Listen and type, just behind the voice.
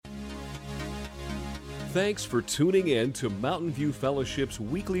Thanks for tuning in to Mountain View Fellowship's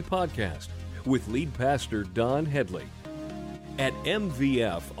weekly podcast with lead pastor Don Headley. At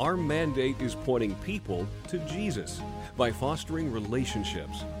MVF, our mandate is pointing people to Jesus by fostering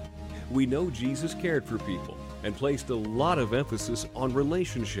relationships. We know Jesus cared for people and placed a lot of emphasis on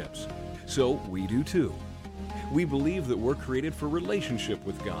relationships, so we do too. We believe that we're created for relationship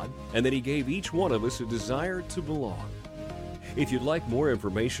with God and that He gave each one of us a desire to belong. If you'd like more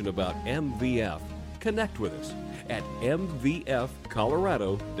information about MVF, connect with us at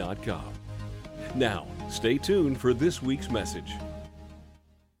mvfcolorado.com. Now, stay tuned for this week's message.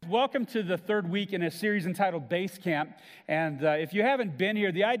 Welcome to the third week in a series entitled Base Camp. And if you haven't been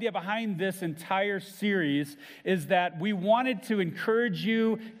here, the idea behind this entire series is that we wanted to encourage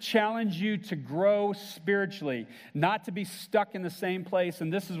you, challenge you to grow spiritually, not to be stuck in the same place.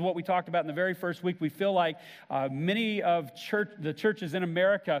 And this is what we talked about in the very first week. We feel like many of the churches in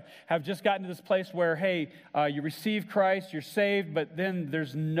America have just gotten to this place where, hey, you receive Christ, you're saved, but then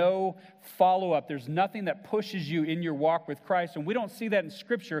there's no follow-up. There's nothing that pushes you in your walk with Christ. And we don't see that in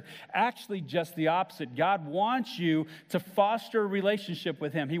Scripture. Actually, just the opposite. God wants you to foster a relationship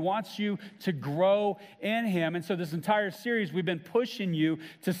with Him. He wants you to grow in Him. And so this entire series, we've been pushing you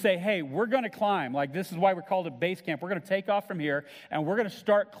to say, hey, we're going to climb. Like, this is why we called it Base Camp. We're going to take off from here, and we're going to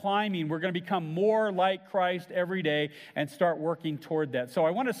start climbing. We're going to become more like Christ every day and start working toward that. So I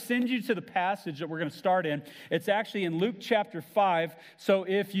want to send you to the passage that we're going to start in. It's actually in Luke chapter 5. So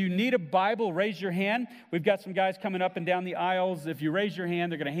if you need a Bible, raise your hand. We've got some guys coming up and down the aisles. If you raise your hand,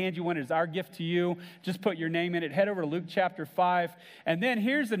 they're going to hand you one. It's our gift to you. Just put your name in it. Head over to Luke chapter 5. And then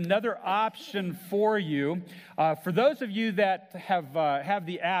here's another option for you. For those of you that have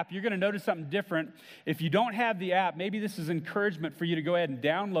the app, you're going to notice something different. If you don't have the app, maybe this is encouragement for you to go ahead and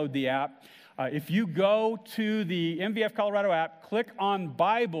download the app. If you go to the MVF Colorado app, click on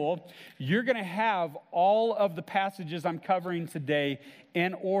Bible, you're going to have all of the passages I'm covering today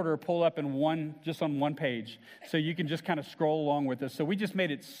in order, pull up in just on one page. So you can just kind of scroll along with us. So we just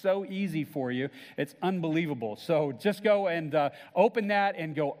made it so easy for you. It's unbelievable. So just go and open that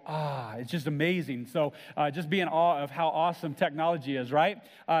and go, it's just amazing. So just be in awe of how awesome technology is, right?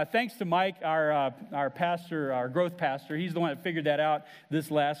 Thanks to Mike, our pastor, our growth pastor. He's the one that figured that out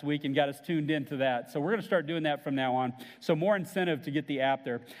this last week and got us tuned into that. So we're going to start doing that from now on. So more incentive to get the app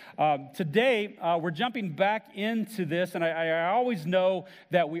there. Today, we're jumping back into this, and I always know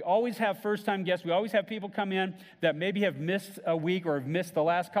that we always have first-time guests. We always have people come in that maybe have missed a week or have missed the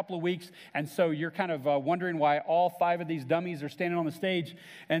last couple of weeks, and so you're kind of wondering why all 5 of these dummies are standing on the stage.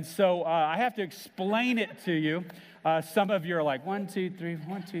 And so I have to explain it to you. Some of you are like, 1, 2, 3,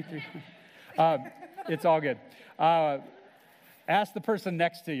 1, 2, 3. It's all good. Ask the person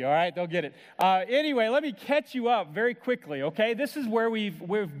next to you, all right? They'll get it. Anyway, let me catch you up very quickly, okay? This is where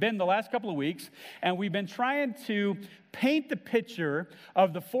we've been the last couple of weeks, and we've been trying to paint the picture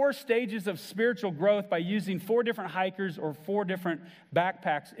of the 4 stages of spiritual growth by using 4 different hikers or 4 different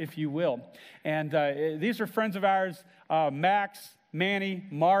backpacks, if you will. And these are friends of ours, Max, Manny,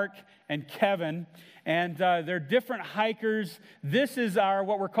 Mark, and Kevin, and they're different hikers. This is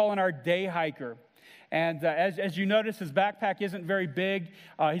what we're calling our day hiker. And as you notice, his backpack isn't very big.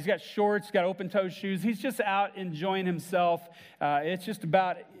 He's got shorts, got open-toed shoes. He's just out enjoying himself. It's just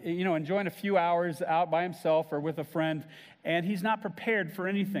about, enjoying a few hours out by himself or with a friend. And he's not prepared for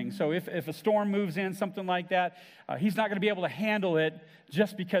anything. So if a storm moves in, something like that, he's not going to be able to handle it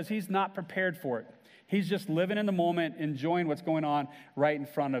just because he's not prepared for it. He's just living in the moment, enjoying what's going on right in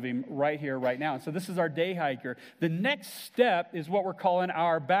front of him, right here, right now. And so this is our day hiker. The next step is what we're calling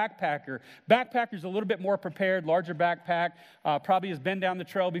our backpacker. Backpacker's a little bit more prepared, larger backpack, probably has been down the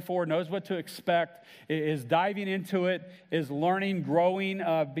trail before, knows what to expect, is diving into it, is learning, growing,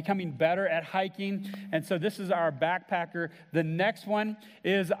 becoming better at hiking. And so this is our backpacker. The next one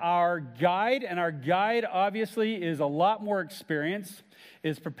is our guide, and our guide obviously is a lot more experienced,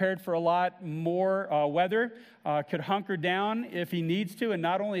 is prepared for a lot more weather, could hunker down if he needs to. And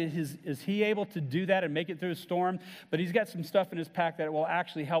not only is he able to do that and make it through a storm, but he's got some stuff in his pack that will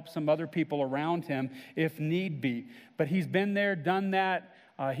actually help some other people around him if need be. But he's been there, done that.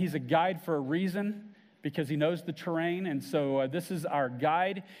 He's a guide for a reason because he knows the terrain. And so this is our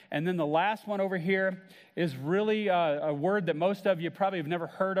guide. And then the last one over here is really a word that most of you probably have never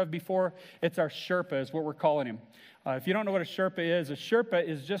heard of before. It's our Sherpa is what we're calling him. If you don't know what a Sherpa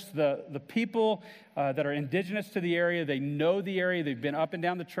is just the people that are indigenous to the area. They know the area. They've been up and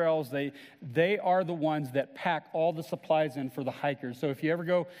down the trails. They are the ones that pack all the supplies in for the hikers. So if you ever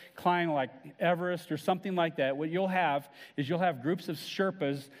go climb like Everest or something like that, what you'll have is groups of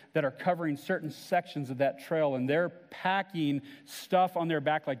Sherpas that are covering certain sections of that trail, and they're packing stuff on their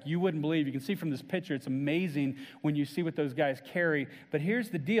back like you wouldn't believe. You can see from this picture, it's amazing when you see what those guys carry. But here's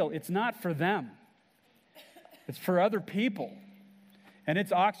the deal. It's not for them. It's for other people. And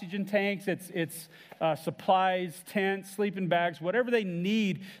it's oxygen tanks, it's supplies, tents, sleeping bags, whatever they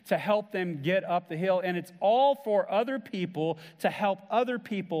need to help them get up the hill. And it's all for other people to help other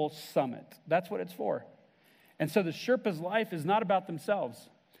people summit. That's what it's for. And so the Sherpa's life is not about themselves.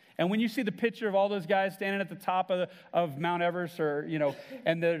 And when you see the picture of all those guys standing at the top of Mount Everest, or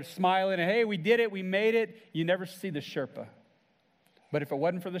and they're smiling and, hey, we did it, we made it, you never see the Sherpa. But if it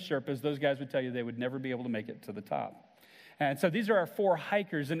wasn't for the Sherpas, those guys would tell you they would never be able to make it to the top. And so these are our 4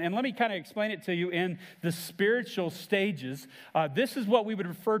 hikers. And let me kind of explain it to you in the spiritual stages. This is what we would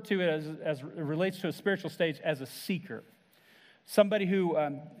refer to as it relates to a spiritual stage as a seeker. Somebody who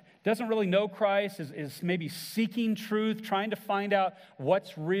doesn't really know Christ, is maybe seeking truth, trying to find out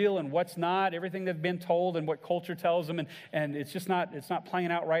what's real and what's not, everything they've been told and what culture tells them, and it's not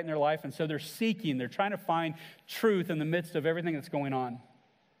playing out right in their life, and so they're seeking, they're trying to find truth in the midst of everything that's going on.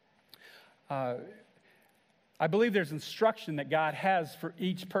 I believe there's instruction that God has for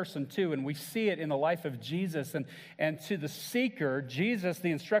each person too, and we see it in the life of Jesus, and to the seeker, Jesus, the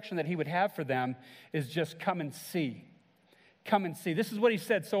instruction that he would have for them is just come and see. Come and see. This is what he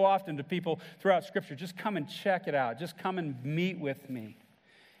said so often to people throughout Scripture. Just come and check it out. Just come and meet with me.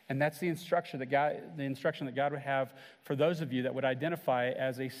 And that's the instruction that God would have for those of you that would identify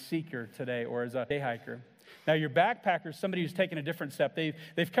as a seeker today or as a day hiker. Now, your backpacker is somebody who's taken a different step.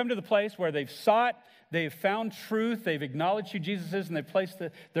 They've come to the place where they've sought, they've found truth, they've acknowledged who Jesus is, and they've placed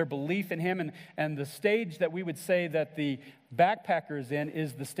their belief in him. And the stage that we would say that the backpacker is in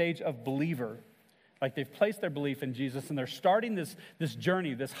is the stage of believer. Like they've placed their belief in Jesus, and they're starting this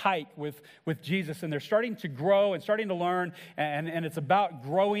journey, this hike with Jesus, and they're starting to grow and starting to learn, and it's about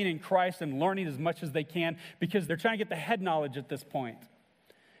growing in Christ and learning as much as they can because they're trying to get the head knowledge at this point.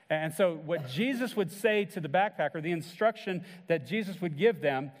 And so what Jesus would say to the backpacker, the instruction that Jesus would give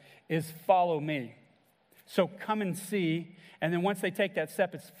them is follow me. So come and see, and then once they take that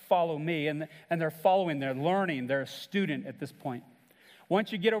step, it's follow me, and they're following, they're learning, they're a student at this point.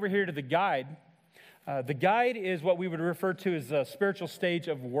 Once you get over here to the guide is what we would refer to as a spiritual stage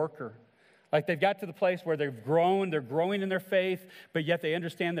of worker. Like they've got to the place where they're growing in their faith, but yet they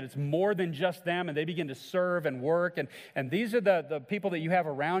understand that it's more than just them, and they begin to serve and work. And these are the people that you have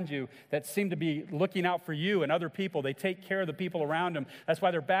around you that seem to be looking out for you and other people. They take care of the people around them. That's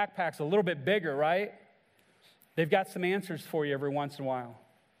why their backpack's a little bit bigger, right? They've got some answers for you every once in a while.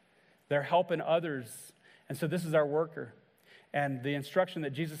 They're helping others. And so this is our worker. And the instruction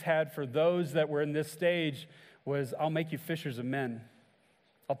that Jesus had for those that were in this stage was, I'll make you fishers of men.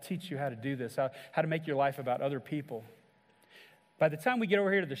 I'll teach you how to do this, how to make your life about other people. By the time we get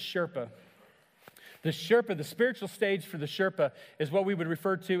over here to the Sherpa, the spiritual stage for the Sherpa is what we would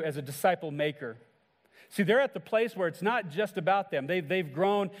refer to as a disciple maker. See, they're at the place where it's not just about them. They've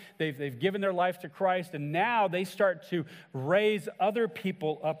grown, they've given their life to Christ, and now they start to raise other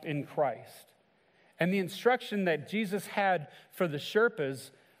people up in Christ. And the instruction that Jesus had for the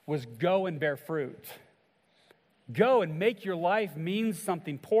Sherpas was go and bear fruit. Go and make your life mean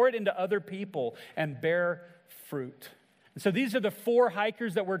something. Pour it into other people and bear fruit. And so these are the 4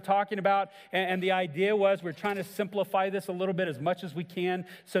 hikers that we're talking about. And the idea was we're trying to simplify this a little bit as much as we can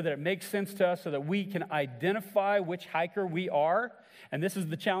so that it makes sense to us so that we can identify which hiker we are. And this is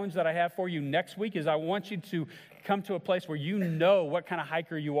the challenge that I have for you next week is I want you to come to a place where you know what kind of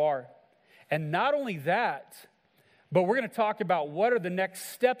hiker you are. And not only that, but we're going to talk about what are the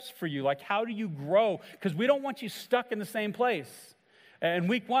next steps for you. Like, how do you grow? Because we don't want you stuck in the same place. And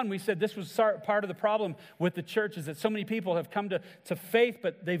week 1, we said this was part of the problem with the church is that so many people have come to faith,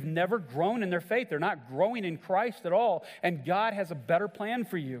 but they've never grown in their faith. They're not growing in Christ at all. And God has a better plan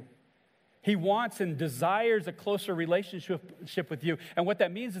for you. He wants and desires a closer relationship with you. And what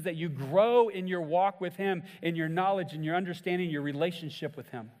that means is that you grow in your walk with Him, in your knowledge, in your understanding, your relationship with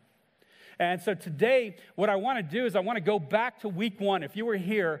Him. And so today, what I want to do is I want to go back to week 1. If you were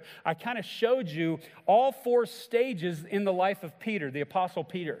here, I kind of showed you all 4 stages in the life of Peter, the Apostle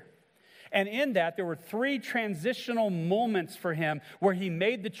Peter. And in that, there were 3 transitional moments for him where he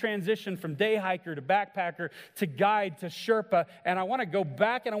made the transition from day hiker to backpacker to guide to Sherpa. And I want to go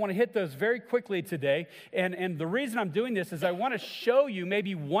back and I want to hit those very quickly today. And the reason I'm doing this is I want to show you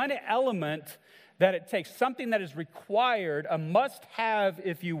maybe one element that it takes, something that is required, a must-have,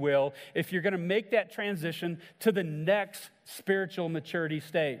 if you will, if you're going to make that transition to the next spiritual maturity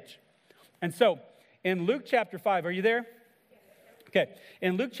stage. And so, in Luke chapter 5, are you there? Okay,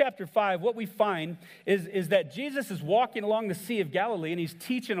 in Luke chapter 5, what we find is that Jesus is walking along the Sea of Galilee, and he's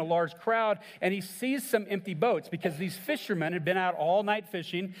teaching a large crowd, and he sees some empty boats because these fishermen had been out all night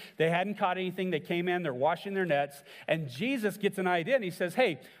fishing. They hadn't caught anything. They came in, they're washing their nets, and Jesus gets an idea, and he says,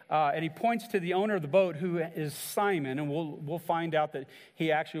 hey, and he points to the owner of the boat, who is Simon, and we'll find out that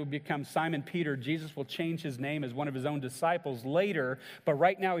he actually will become Simon Peter. Jesus will change his name as one of his own disciples later, but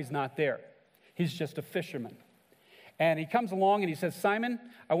right now he's not there. He's just a fisherman. And he comes along and he says, Simon,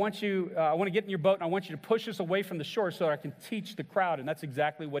 I want to get in your boat and I want you to push us away from the shore so that I can teach the crowd. And that's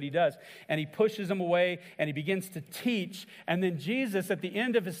exactly what he does. And he pushes them away and he begins to teach. And then Jesus, at the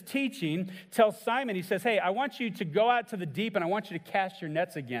end of his teaching, tells Simon, he says, hey, I want you to go out to the deep and I want you to cast your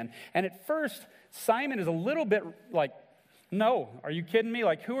nets again. And at first, Simon is a little bit like, no, are you kidding me?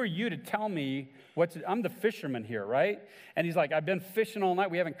 Like, who are you to tell me I'm the fisherman here, right? And he's like, I've been fishing all night.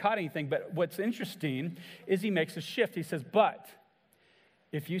 We haven't caught anything. But what's interesting is he makes a shift. He says, but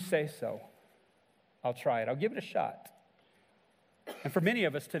if you say so, I'll try it. I'll give it a shot. And for many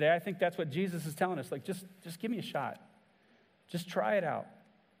of us today, I think that's what Jesus is telling us. Like, just give me a shot. Just try it out.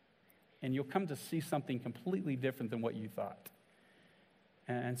 And you'll come to see something completely different than what you thought.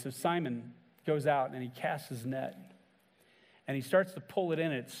 And so Simon goes out and he casts his net. And he starts to pull it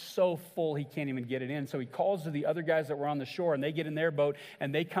in, and it's so full he can't even get it in. So he calls to the other guys that were on the shore, and they get in their boat,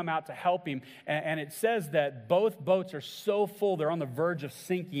 and they come out to help him. And it says that both boats are so full, they're on the verge of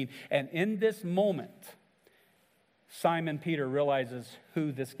sinking. And in this moment, Simon Peter realizes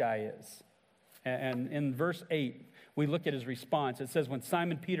who this guy is. And in verse 8, we look at his response. It says, when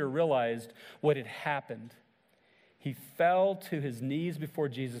Simon Peter realized what had happened, he fell to his knees before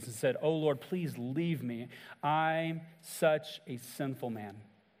Jesus and said, "Oh Lord, please leave me. I'm such a sinful man."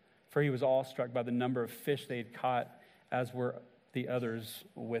 For he was awestruck by the number of fish they had caught, as were the others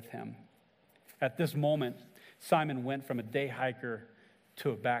with him. At this moment, Simon went from a day hiker to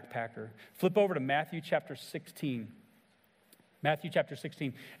a backpacker. Flip over to Matthew chapter 16. Matthew chapter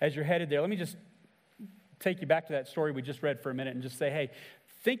 16. As you're headed there, let me just take you back to that story we just read for a minute and just say, hey,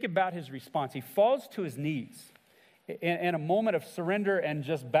 think about his response. He falls to his knees in a moment of surrender and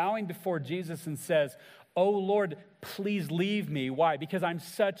just bowing before Jesus and says, "Oh Lord, please leave me." Why? Because I'm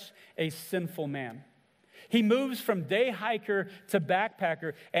such a sinful man. He moves from day hiker to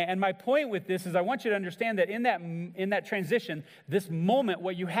backpacker. And my point with this is I want you to understand that in that transition, this moment,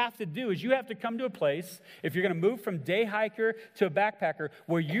 what you have to do is you have to come to a place, if you're going to move from day hiker to a backpacker,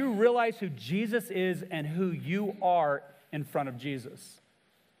 where you realize who Jesus is and who you are in front of Jesus.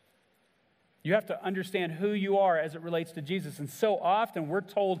 You have to understand who you are as it relates to Jesus. And so often we're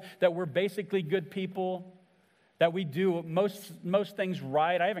told that we're basically good people, that we do most things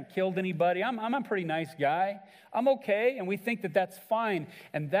right. I haven't killed anybody. I'm a pretty nice guy. I'm okay. And we think that that's fine.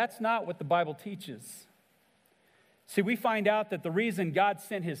 And that's not what the Bible teaches. See, we find out that the reason God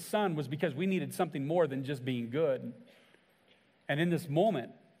sent his son was because we needed something more than just being good. And in this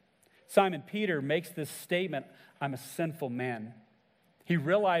moment, Simon Peter makes this statement, "I'm a sinful man." He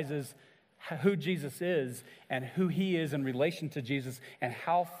realizes who Jesus is and who he is in relation to Jesus and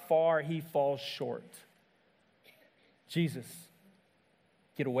how far he falls short. Jesus,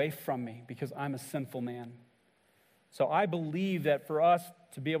 get away from me because I'm a sinful man. So I believe that for us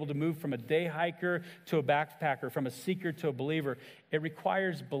to be able to move from a day hiker to a backpacker, from a seeker to a believer, it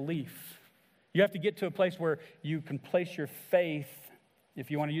requires belief. You have to get to a place where you can place your faith,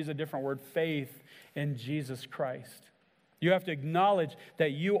 if you want to use a different word, faith in Jesus Christ. You have to acknowledge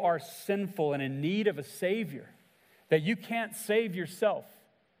that you are sinful and in need of a Savior, that you can't save yourself.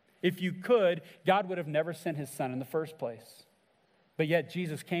 If you could, God would have never sent his son in the first place. But yet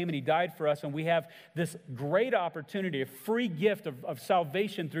Jesus came and he died for us, and we have this great opportunity, a free gift of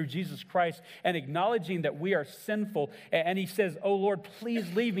salvation through Jesus Christ, and acknowledging that we are sinful. And he says, "Oh Lord,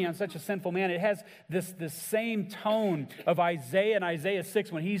 please leave me. I'm such a sinful man." It has this same tone of Isaiah in Isaiah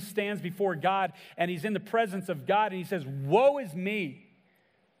 6 when he stands before God and he's in the presence of God and he says, "Woe is me.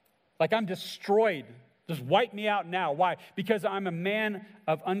 Like I'm destroyed. Just wipe me out now." Why? Because I'm a man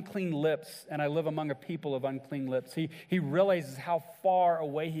of unclean lips and I live among a people of unclean lips. He realizes how far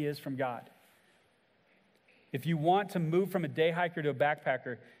away he is from God. If you want to move from a day hiker to a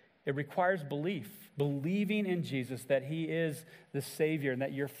backpacker, it requires belief. Believing in Jesus, that he is the Savior and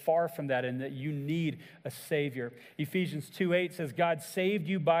that you're far from that and that you need a Savior. Ephesians 2:8 says, God saved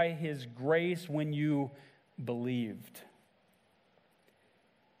you by his grace when you believed.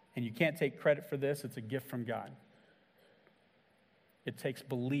 And you can't take credit for this. It's a gift from God. It takes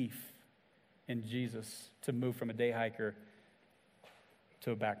belief in Jesus to move from a day hiker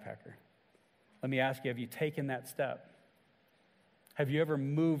to a backpacker. Let me ask you, have you taken that step? Have you ever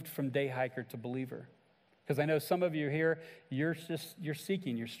moved from day hiker to believer? Because I know some of you here, you're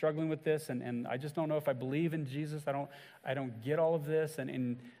seeking, you're struggling with this, and I just don't know if I believe in Jesus. I don't get all of this,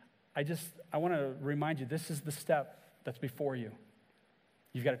 and I want to remind you, this is the step that's before you.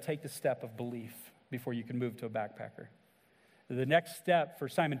 You've got to take the step of belief before you can move to a backpacker. The next step for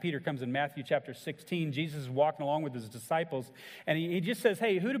Simon Peter comes in Matthew chapter 16. Jesus is walking along with his disciples, and he just says,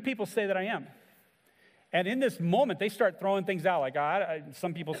 hey, who do people say that I am? And in this moment, they start throwing things out. Like,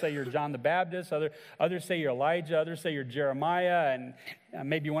 some people say you're John the Baptist. Others say you're Elijah. Others say you're Jeremiah and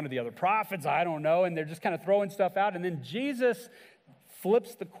maybe one of the other prophets. I don't know. And they're just kind of throwing stuff out. And then Jesus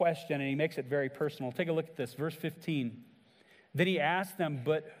flips the question, and he makes it very personal. Take a look at this, verse 15. Then he asked them,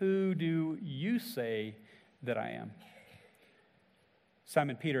 but who do you say that I am?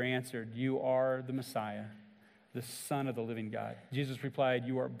 Simon Peter answered, you are the Messiah, the Son of the living God. Jesus replied,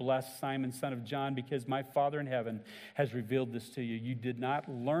 you are blessed, Simon, son of John, because my Father in heaven has revealed this to you. You did not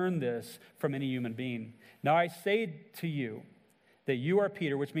learn this from any human being. Now I say to you that you are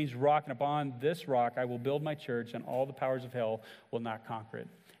Peter, which means rock, and upon this rock I will build my church, and all the powers of hell will not conquer it.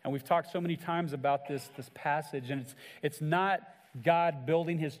 And we've talked so many times about this passage, and it's not God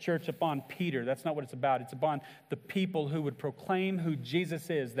building his church upon Peter. That's not what it's about. It's upon the people who would proclaim who Jesus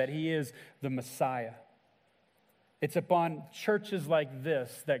is, that he is the Messiah. It's upon churches like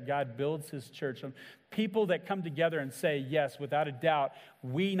this that God builds his church. People that come together and say, yes, without a doubt,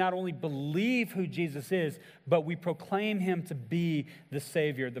 we not only believe who Jesus is, but we proclaim him to be the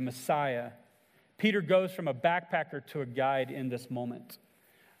Savior, the Messiah. Peter goes from a backpacker to a guide in this moment.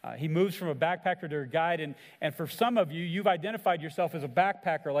 He moves from a backpacker to a guide, and for some of you, you've identified yourself as a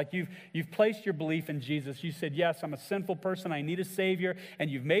backpacker, like you've placed your belief in Jesus. You said, yes, I'm a sinful person, I need a Savior, and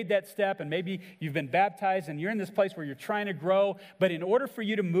you've made that step, and maybe you've been baptized, and you're in this place where you're trying to grow, but in order for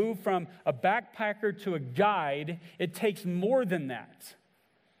you to move from a backpacker to a guide, it takes more than that.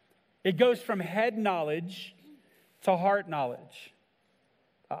 It goes from head knowledge to heart knowledge.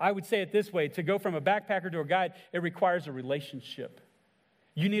 I would say it this way, to go from a backpacker to a guide, it requires a relationship.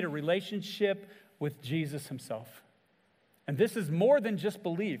 You need a relationship with Jesus himself. And this is more than just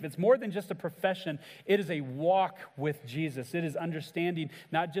belief. It's more than just a profession. It is a walk with Jesus. It is understanding,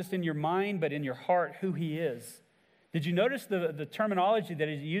 not just in your mind, but in your heart, who he is. Did you notice the terminology that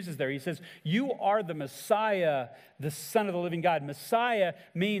he uses there? He says, you are the Messiah, the Son of the living God. Messiah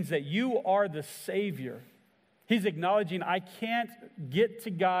means that you are the Savior. He's acknowledging, I can't get to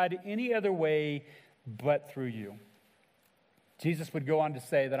God any other way but through you. Jesus would go on to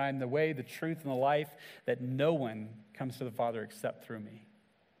say that I'm the way, the truth, and the life, that no one comes to the Father except through me.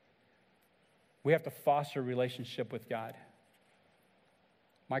 We have to foster a relationship with God.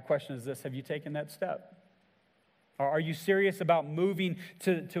 My question is this, have you taken that step? Are you serious about moving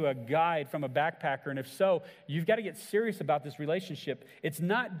to a guide from a backpacker? And if so, you've got to get serious about this relationship. It's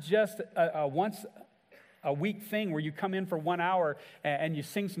not just a once a week thing where you come in for 1 hour and you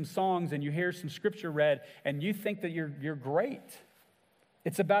sing some songs and you hear some scripture read and you think that you're great.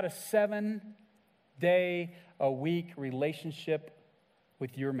 It's about a 7-day-a-week relationship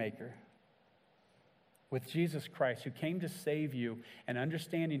with your Maker, with Jesus Christ, who came to save you, and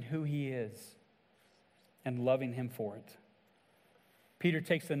understanding who he is and loving him for it. Peter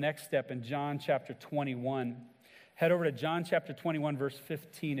takes the next step in John chapter 21. Head over to John chapter 21, verse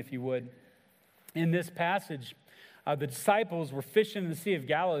 15, if you would. In this passage, the disciples were fishing in the Sea of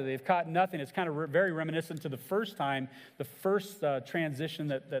Galilee. They've caught nothing. It's kind of very reminiscent to the first transition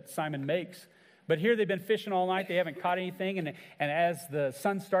that Simon makes. But here they've been fishing all night. They haven't caught anything. And as the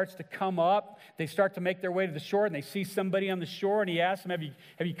sun starts to come up, they start to make their way to the shore, and they see somebody on the shore, and he asks them,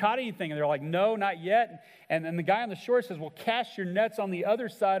 have you caught anything? And they're like, no, not yet. And then the guy on the shore says, well, cast your nets on the other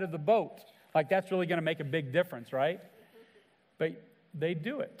side of the boat. Like, that's really going to make a big difference, right? But they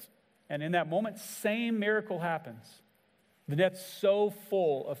do it. And in that moment, same miracle happens. The net's so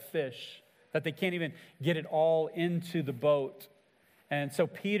full of fish that they can't even get it all into the boat. And so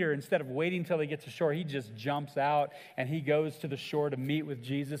Peter, instead of waiting until they get to shore, he just jumps out and he goes to the shore to meet with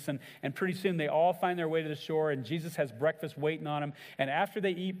Jesus. And pretty soon they all find their way to the shore, and Jesus has breakfast waiting on them. And after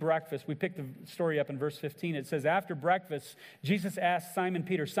they eat breakfast, we pick the story up in verse 15. It says, after breakfast, Jesus asked Simon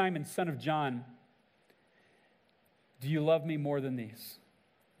Peter, Simon, son of John, do you love me more than these?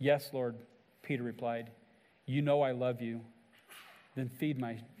 Yes, Lord, Peter replied. You know I love you. Then feed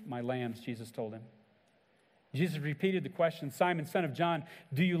my lambs, Jesus told him. Jesus repeated the question, Simon, son of John,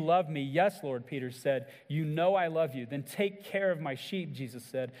 do you love me? Yes, Lord, Peter said. You know I love you. Then take care of my sheep, Jesus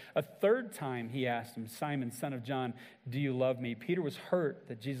said. A third time he asked him, Simon, son of John, do you love me? Peter was hurt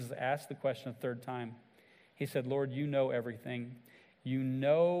that Jesus asked the question a third time. He said, Lord, you know everything. You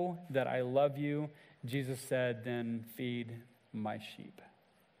know that I love you. Jesus said, then feed my sheep.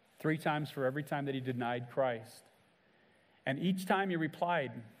 3 times for every time that he denied Christ. And each time he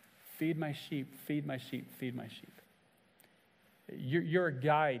replied, feed my sheep, feed my sheep, feed my sheep. You're a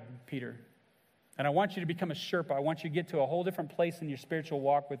guide, Peter. And I want you to become a Sherpa. I want you to get to a whole different place in your spiritual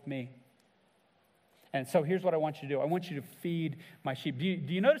walk with me. And so here's what I want you to do. I want you to feed my sheep. Do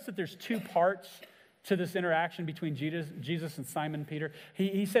you notice that there's 2 parts to this interaction between Jesus and Simon Peter?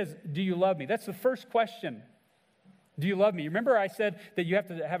 He says, do you love me? That's the first question. Do you love me? Remember I said that you have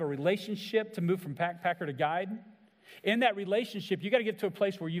to have a relationship to move from backpacker to guide? In that relationship, you got to get to a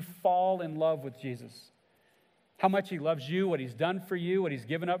place where you fall in love with Jesus. How much he loves you, what he's done for you, what he's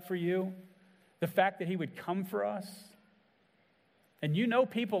given up for you, the fact that he would come for us. And you know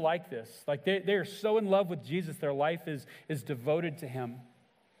people like this. Like they are so in love with Jesus, their life is devoted to him.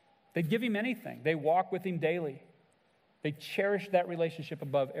 They give him anything. They walk with him daily. They cherish that relationship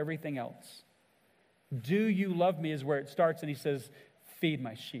above everything else. Do you love me is where it starts, and he says, feed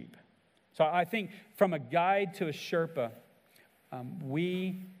my sheep. So I think from a guide to a Sherpa,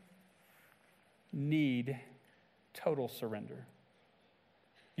 we need total surrender.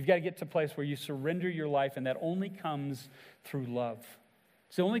 You've got to get to a place where you surrender your life, and that only comes through love.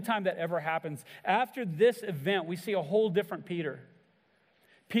 It's the only time that ever happens. After this event, we see a whole different Peter.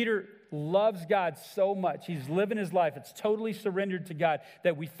 Peter loves God so much. He's living his life. It's totally surrendered to God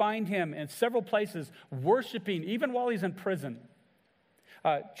that we find him in several places worshiping, even while he's in prison.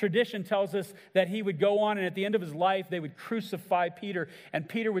 Tradition tells us that he would go on, and at the end of his life, they would crucify Peter. And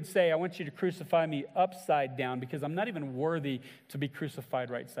Peter would say, I want you to crucify me upside down because I'm not even worthy to be crucified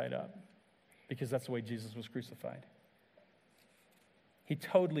right side up. Because that's the way Jesus was crucified. He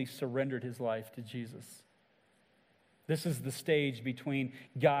totally surrendered his life to Jesus. This is the stage between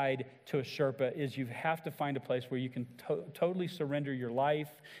guide to a Sherpa, is you have to find a place where you can totally surrender your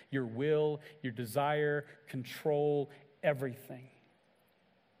life, your will, your desire, control, everything.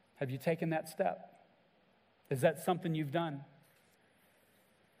 Have you taken that step? Is that something you've done?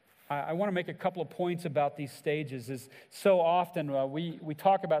 I want to make a couple of points about these stages. Is so often we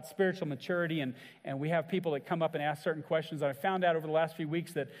talk about spiritual maturity, and we have people that come up and ask certain questions. I found out over the last few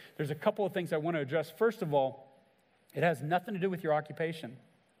weeks that there's a couple of things I want to address. First of all, it has nothing to do with your occupation.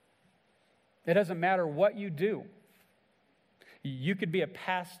 It doesn't matter what you do. You could be a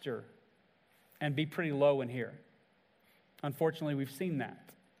pastor and be pretty low in here. Unfortunately, we've seen that.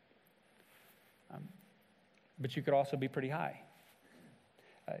 But you could also be pretty high.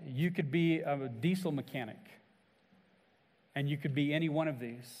 You could be a diesel mechanic, and you could be any one of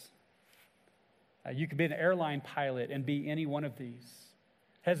these. You could be an airline pilot and be any one of these.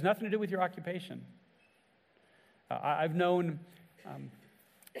 It has nothing to do with your occupation. I've known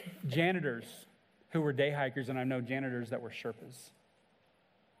janitors who were day hikers, and I've known janitors that were Sherpas.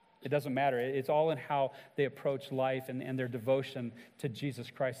 It doesn't matter. It's all in how they approach life and their devotion to Jesus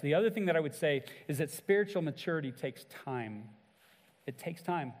Christ. The other thing that I would say is that spiritual maturity takes time. It takes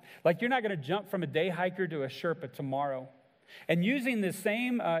time. Like you're not going to jump from a day hiker to a Sherpa tomorrow. And using the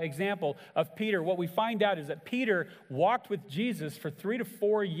same example of Peter, what we find out is that Peter walked with Jesus for 3 to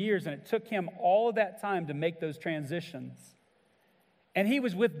 4 years, and it took him all of that time to make those transitions. And he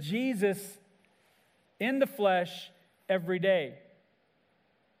was with Jesus in the flesh every day.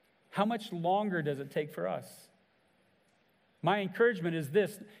 How much longer does it take for us? My encouragement is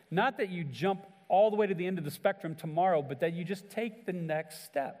this, not that you jump all the way to the end of the spectrum tomorrow, but that you just take the next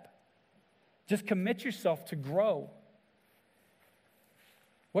step. Just commit yourself to grow.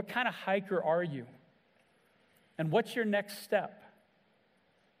 What kind of hiker are you? And what's your next step?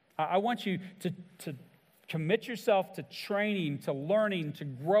 I want you to commit yourself to training, to learning, to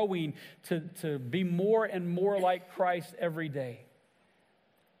growing, to be more and more like Christ every day.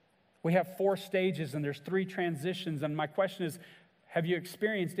 We have 4 stages, and there's 3 transitions. And my question is, have you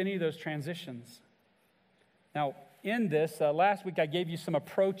experienced any of those transitions? Now, in this, last week I gave you some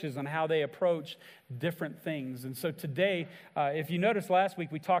approaches on how they approach different things. And so today, if you noticed last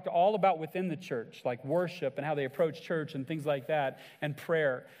week, we talked all about within the church, like worship and how they approach church and things like that, and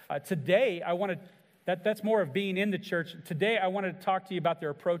prayer. Today, I want to, that's more of being in the church. Today, I want to talk to you about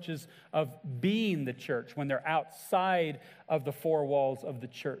their approaches of being the church when they're outside of the 4 walls of the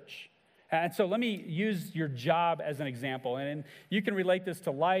church. And so let me use your job as an example. And you can relate this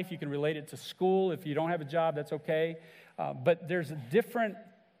to life. You can relate it to school. If you don't have a job, that's okay. But there's different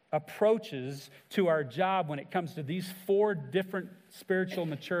approaches to our job when it comes to these 4 different spiritual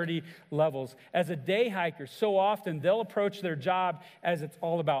maturity levels. As a day hiker, so often they'll approach their job as it's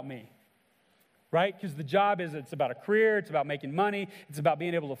all about me, right? Because the job it's about a career, it's about making money, it's about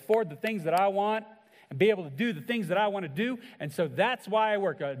being able to afford the things that I want and be able to do the things that I want to do. And so that's why I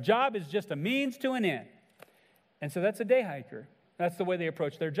work. A job is just a means to an end. And so that's a day hiker. That's the way they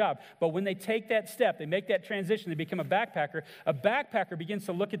approach their job. But when they take that step, they make that transition, they become a backpacker begins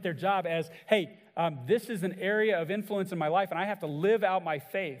to look at their job as, hey, this is an area of influence in my life, and I have to live out my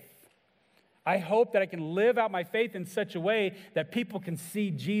faith. I hope that I can live out my faith in such a way that people can see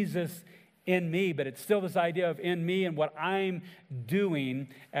Jesus in me, but it's still this idea of in me and what I'm doing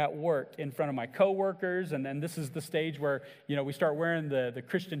at work in front of my coworkers. And then this is the stage where, we start wearing the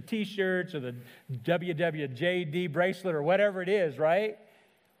Christian t-shirts or the WWJD bracelet or whatever it is, right?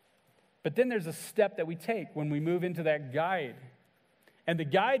 But then there's a step that we take when we move into that guide. And the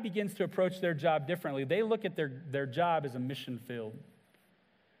guide begins to approach their job differently. They look at their job as a mission field.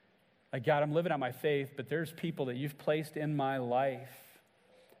 Like, God, I'm living out my faith, but there's people that you've placed in my life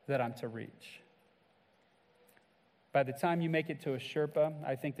that I'm to reach. By the time you make it to a Sherpa,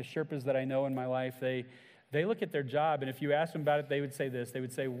 I think the Sherpas that I know in my life, they look at their job, and if you ask them about it, they would say this. They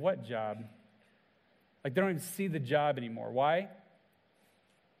would say, what job? Like, they don't even see the job anymore. Why?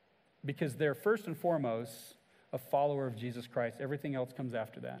 Because they're first and foremost a follower of Jesus Christ. Everything else comes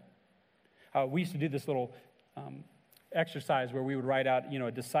after that. We used to do this little exercise where we would write out,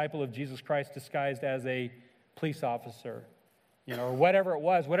 a disciple of Jesus Christ disguised as a police officer, or whatever it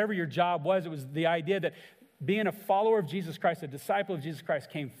was, whatever your job was. It was the idea that being a follower of Jesus Christ, a disciple of Jesus Christ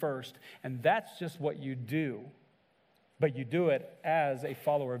came first, and that's just what you do. But you do it as a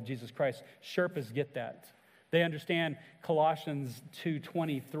follower of Jesus Christ. Sherpas get that. They understand Colossians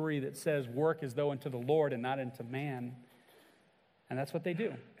 2:23 that says, work as though unto the Lord and not unto man. And that's what they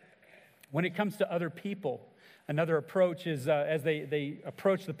do. When it comes to other people, another approach is as they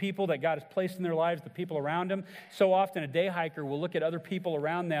approach the people that God has placed in their lives, the people around them. So often a day hiker will look at other people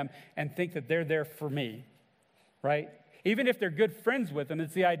around them and think that they're there for me, right? Even if they're good friends with them,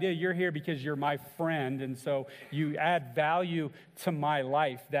 it's the idea you're here because you're my friend, and so you add value to my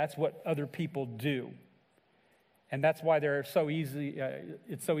life. That's what other people do. And that's why it's so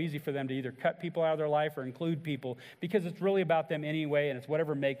easy for them to either cut people out of their life or include people, because it's really about them anyway, and it's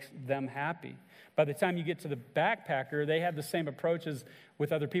whatever makes them happy. By the time you get to the backpacker, they have the same approaches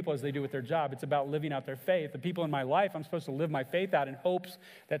with other people as they do with their job. It's about living out their faith. The people in my life, I'm supposed to live my faith out in hopes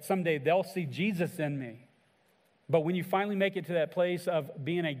that someday they'll see Jesus in me. But when you finally make it to that place of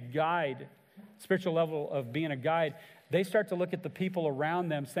being a guide, spiritual level of being a guide, they start to look at the people around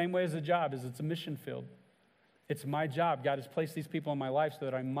them, same way as a job, as it's a mission field. It's my job. God has placed these people in my life so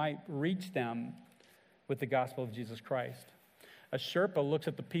that I might reach them with the gospel of Jesus Christ. A Sherpa looks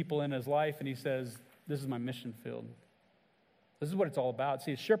at the people in his life and he says, this is my mission field. This is what it's all about.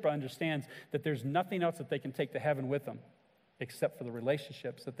 See, a Sherpa understands that there's nothing else that they can take to heaven with them except for the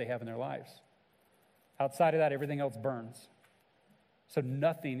relationships that they have in their lives. Outside of that, everything else burns. So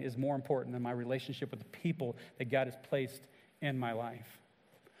nothing is more important than my relationship with the people that God has placed in my life.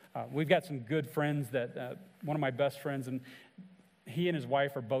 We've got some good friends that, one of my best friends, and he and his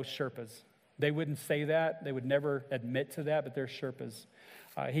wife are both Sherpas. They wouldn't say that. They would never admit to that, but they're Sherpas.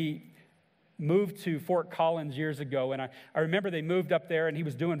 He moved to Fort Collins years ago, and I remember they moved up there, and he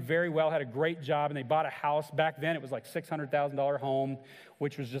was doing very well, had a great job, and they bought a house. Back then, it was like $600,000 home,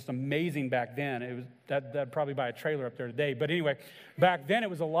 which was just amazing back then. It was that'd probably buy a trailer up there today. But anyway, back then it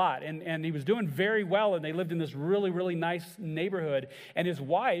was a lot, and he was doing very well, and they lived in this really, really nice neighborhood. And his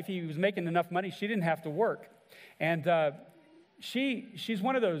wife, he was making enough money, she didn't have to work. And she's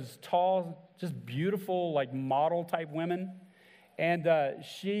one of those tall, just beautiful, like model-type women. And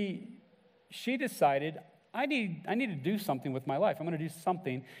she decided, I need to do something with my life. I'm going to do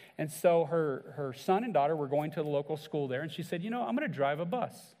something. And so her son and daughter were going to the local school there, and she said, I'm going to drive a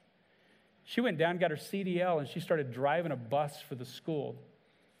bus. She went down, got her CDL, and she started driving a bus for the school.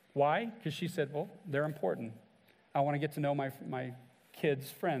 Why? Because she said, well, they're important. I want to get to know my kids'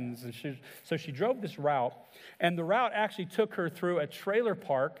 friends. And so she drove this route, and the route actually took her through a trailer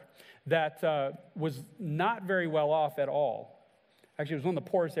park that was not very well off at all. Actually, it was one of the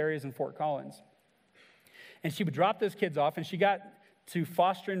poorest areas in Fort Collins. And she would drop those kids off, and she got to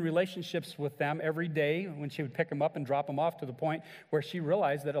fostering relationships with them every day when she would pick them up and drop them off, to the point where she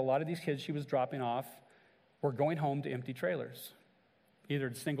realized that a lot of these kids she was dropping off were going home to empty trailers,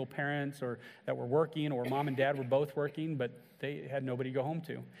 either single parents or that were working, or mom and dad were both working, but they had nobody to go home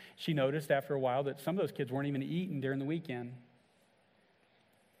to. She noticed after a while that some of those kids weren't even eating during the weekend.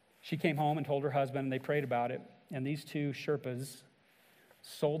 She came home and told her husband, and they prayed about it, and these two Sherpas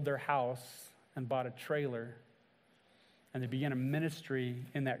sold their house and bought a trailer, and they began a ministry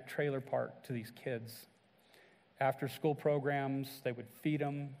in that trailer park to these kids. After school programs, they would feed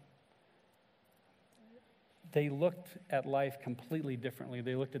them. They looked at life completely differently.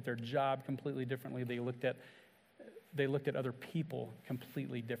 They looked at their job completely differently. They looked at other people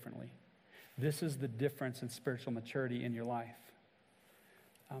completely differently. This is the difference in spiritual maturity in your life.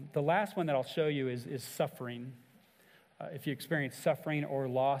 The last one that I'll show you is suffering. If you experience suffering or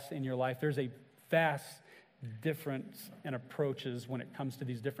loss in your life, there's a vast difference in approaches when it comes to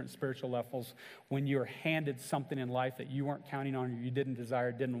these different spiritual levels when you're handed something in life that you weren't counting on or you didn't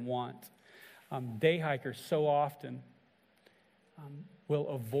desire, didn't want. Day hikers so often will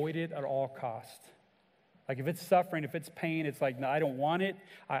avoid it at all costs. Like if it's suffering, if it's pain, it's like, no, I don't want it.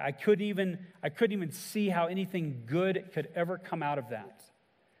 I couldn't even see how anything good could ever come out of that.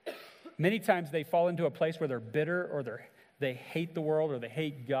 Many times they fall into a place where they're bitter or they hate the world or they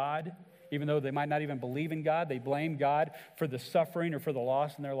hate God. Even though they might not even believe in God, they blame God for the suffering or for the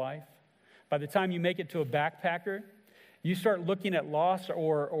loss in their life. By the time you make it to a backpacker, you start looking at loss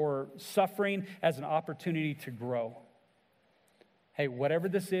or suffering as an opportunity to grow. Hey, whatever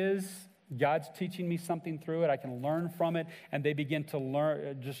this is, God's teaching me something through it. I can learn from it, and they begin to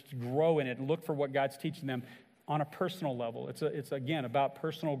learn, just grow in it, and look for what God's teaching them on a personal level. It's again about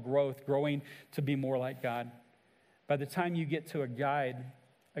personal growth, growing to be more like God. By the time you get to a guide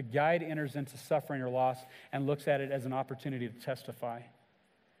enters into suffering or loss and looks at it as an opportunity to testify.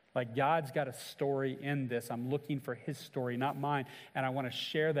 Like God's got a story in this. I'm looking for his story, not mine. And I want to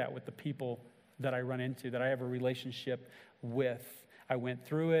share that with the people that I run into, that I have a relationship with. I went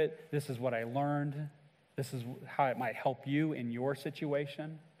through it. This is what I learned. This is how it might help you in your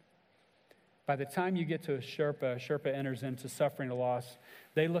situation. By the time you get to a Sherpa enters into suffering or loss,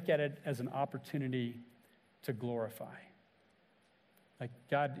 they look at it as an opportunity to glorify. Like,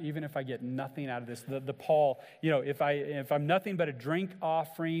 God, even if I get nothing out of this, the Paul, if I'm nothing but a drink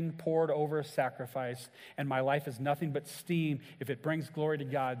offering poured over a sacrifice and my life is nothing but steam, if it brings glory to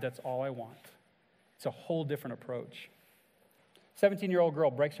God, that's all I want. It's a whole different approach. 17-year-old girl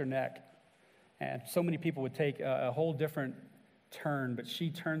breaks her neck, and so many people would take a whole different turn, but she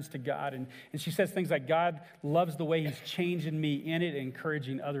turns to God, and she says things like, God loves the way he's changing me in it and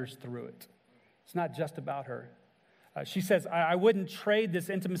encouraging others through it. It's not just about her. She says, I wouldn't trade this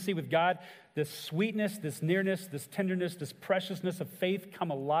intimacy with God, this sweetness, this nearness, this tenderness, this preciousness of faith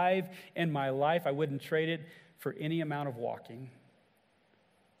come alive in my life. I wouldn't trade it for any amount of walking.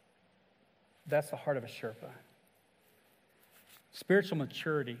 That's the heart of a Sherpa. Spiritual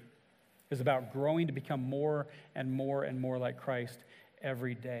maturity is about growing to become more and more and more like Christ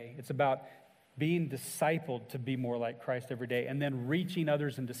every day. It's about being discipled to be more like Christ every day, and then reaching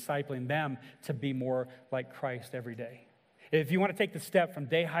others and discipling them to be more like Christ every day. If you want to take the step from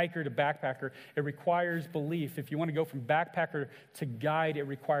day hiker to backpacker, it requires belief. If you want to go from backpacker to guide, it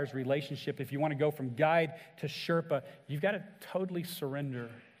requires relationship. If you want to go from guide to Sherpa, you've got to totally surrender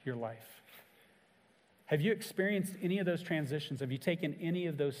your life. Have you experienced any of those transitions? Have you taken any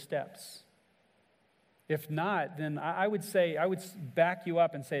of those steps? If not, then I would back you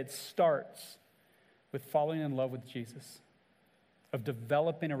up and say it starts with falling in love with Jesus, of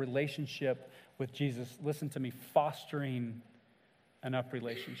developing a relationship with Jesus. Listen to me, fostering an up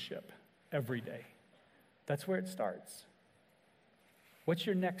relationship every day. That's where it starts. What's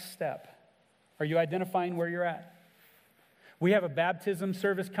your next step? Are you identifying where you're at? We have a baptism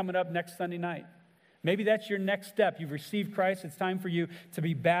service coming up next Sunday night. Maybe that's your next step. You've received Christ. It's time for you to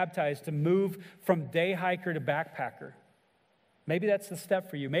be baptized, to move from day hiker to backpacker. Maybe that's the step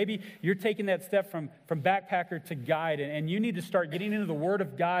for you. Maybe you're taking that step from backpacker to guide, and you need to start getting into the Word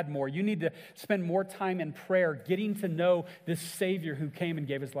of God more. You need to spend more time in prayer, getting to know this Savior who came and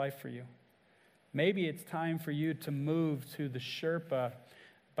gave his life for you. Maybe it's time for you to move to the Sherpa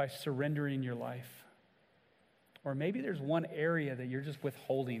by surrendering your life. Or maybe there's one area that you're just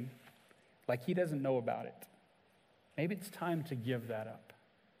withholding, like he doesn't know about it. Maybe it's time to give that up.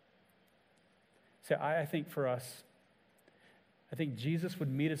 So I think for us, I think Jesus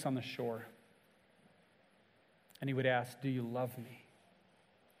would meet us on the shore and he would ask, do you love me?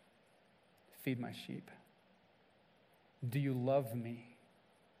 Feed my sheep. Do you love me?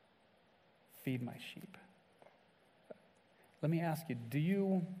 Feed my sheep. Let me ask you, do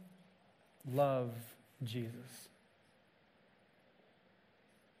you love Jesus?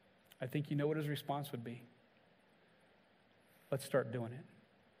 I think you know what his response would be. Let's start doing it.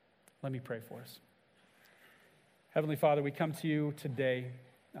 Let me pray for us. Heavenly Father, we come to you today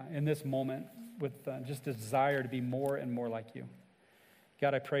in this moment with just a desire to be more and more like you.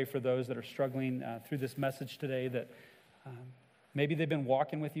 God, I pray for those that are struggling through this message today, that Maybe they've been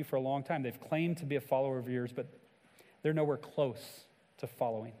walking with you for a long time. They've claimed to be a follower of yours, but they're nowhere close to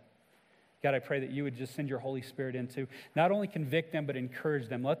following. God, I pray that you would just send your Holy Spirit in to not only convict them, but encourage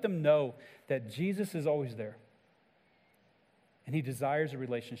them. Let them know that Jesus is always there. And he desires a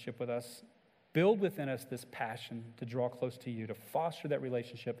relationship with us. Build within us this passion to draw close to you, to foster that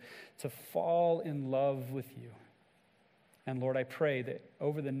relationship, to fall in love with you. And Lord, I pray that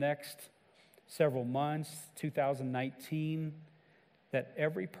over the next several months, 2019, that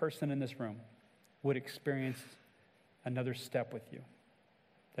every person in this room would experience another step with you,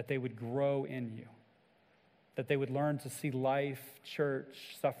 that they would grow in you, that they would learn to see life,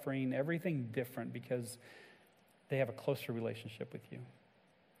 church, suffering, everything different because they have a closer relationship with you.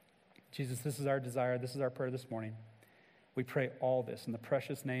 Jesus, this is our desire. This is our prayer this morning. We pray all this in the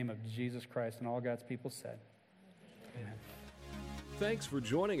precious name of Jesus Christ, and all God's people said, amen. Thanks for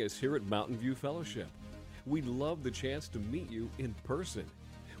joining us here at Mountain View Fellowship. We'd love the chance to meet you in person.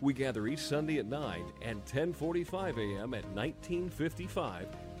 We gather each Sunday at 9 and 10:45 a.m. at 1955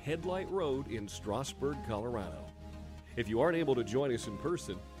 Headlight Road in Strasburg, Colorado. If you aren't able to join us in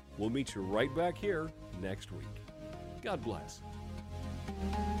person, we'll meet you right back here next week. God bless.